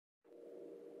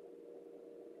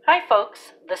Hi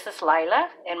folks, this is Lila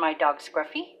and my dog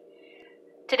Scruffy.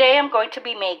 Today I'm going to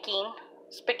be making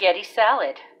spaghetti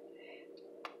salad.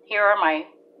 Here are my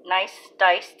nice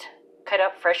diced, cut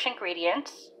up fresh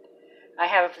ingredients. I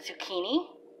have zucchini,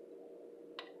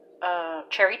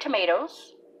 cherry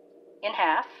tomatoes in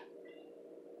half,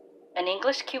 an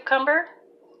English cucumber,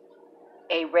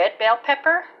 a red bell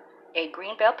pepper, a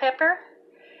green bell pepper,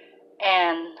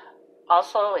 and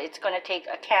also it's going to take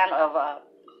a can of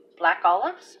black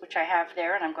olives, which I have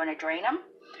there, and I'm going to drain them.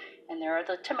 And there are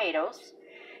the tomatoes.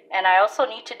 And I also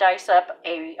need to dice up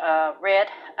a red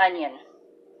onion.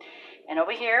 And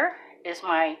over here is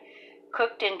my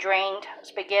cooked and drained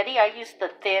spaghetti. I used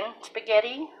the thin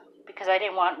spaghetti because I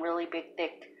didn't want really big,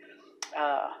 thick,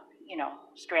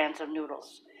 strands of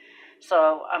noodles.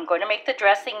 So I'm going to make the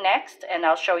dressing next, and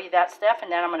I'll show you that stuff,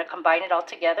 and then I'm going to combine it all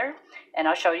together, and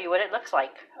I'll show you what it looks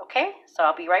like. Okay, so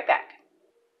I'll be right back.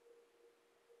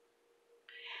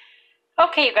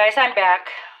 Okay, you guys, I'm back.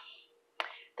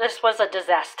 This was a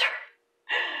disaster.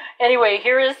 Anyway,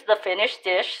 here is the finished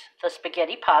dish, the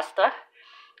spaghetti pasta.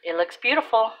 It looks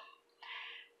beautiful.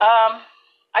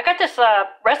 I got this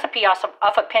recipe off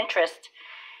of Pinterest,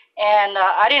 and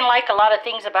I didn't like a lot of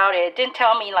things about it. It didn't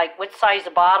tell me like what size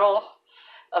bottle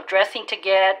of dressing to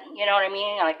get, you know what I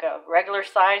mean, like a regular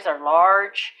size or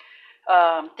large.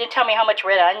 Didn't tell me how much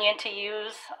red onion to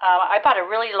use. I bought a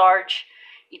really large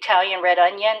Italian red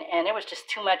onion, and it was just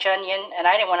too much onion, and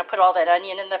I didn't want to put all that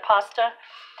onion in the pasta,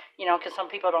 because some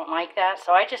people don't like that.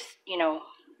 So I just,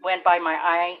 went by my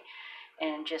eye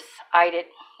and just eyed it,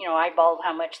 eyeballed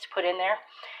how much to put in there.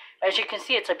 As you can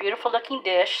see, it's a beautiful looking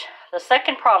dish. The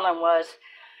second problem was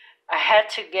I had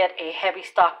to get a heavy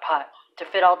stock pot to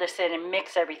fit all this in and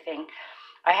mix everything.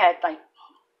 I had like,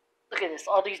 look at this,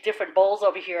 all these different bowls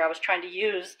over here I was trying to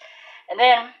use. And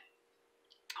then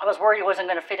I was worried it wasn't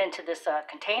going to fit into this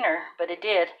container, but it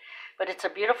did. But it's a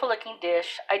beautiful looking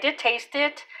dish. I did taste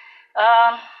it.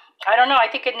 I don't know, I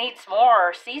think it needs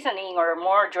more seasoning or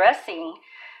more dressing.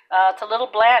 It's a little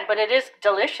bland, but it is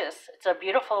delicious. It's a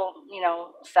beautiful,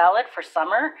 salad for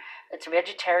summer. It's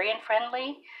vegetarian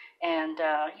friendly, and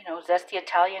zesty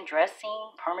Italian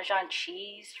dressing, Parmesan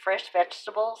cheese, fresh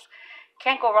vegetables.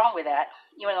 Can't go wrong with that.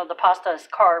 Even though the pasta is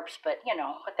carbs, but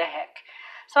what the heck.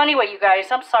 So anyway, you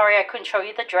guys, I'm sorry I couldn't show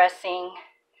you the dressing,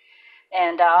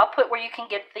 and I'll put where you can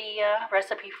get the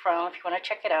recipe from if you want to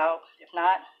check it out. If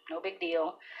not, no big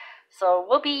deal. So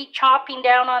we'll be chopping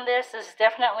down on this. This is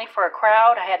definitely for a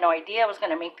crowd. I had no idea I was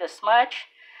going to make this much.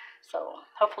 So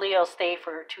hopefully it'll stay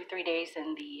for 2-3 days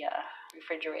in the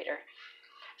refrigerator.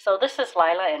 So this is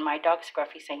Lila and my dog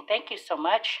Scruffy saying thank you so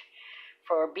much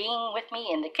for being with me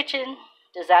in the kitchen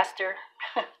disaster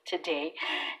today.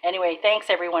 Anyway, thanks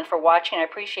everyone for watching. I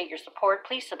appreciate your support.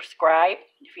 Please subscribe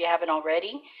if you haven't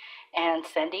already. And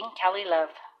sending Cali love.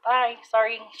 Bye.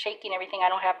 Sorry, shaking everything. I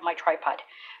don't have my tripod.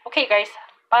 Okay, guys.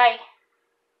 Bye.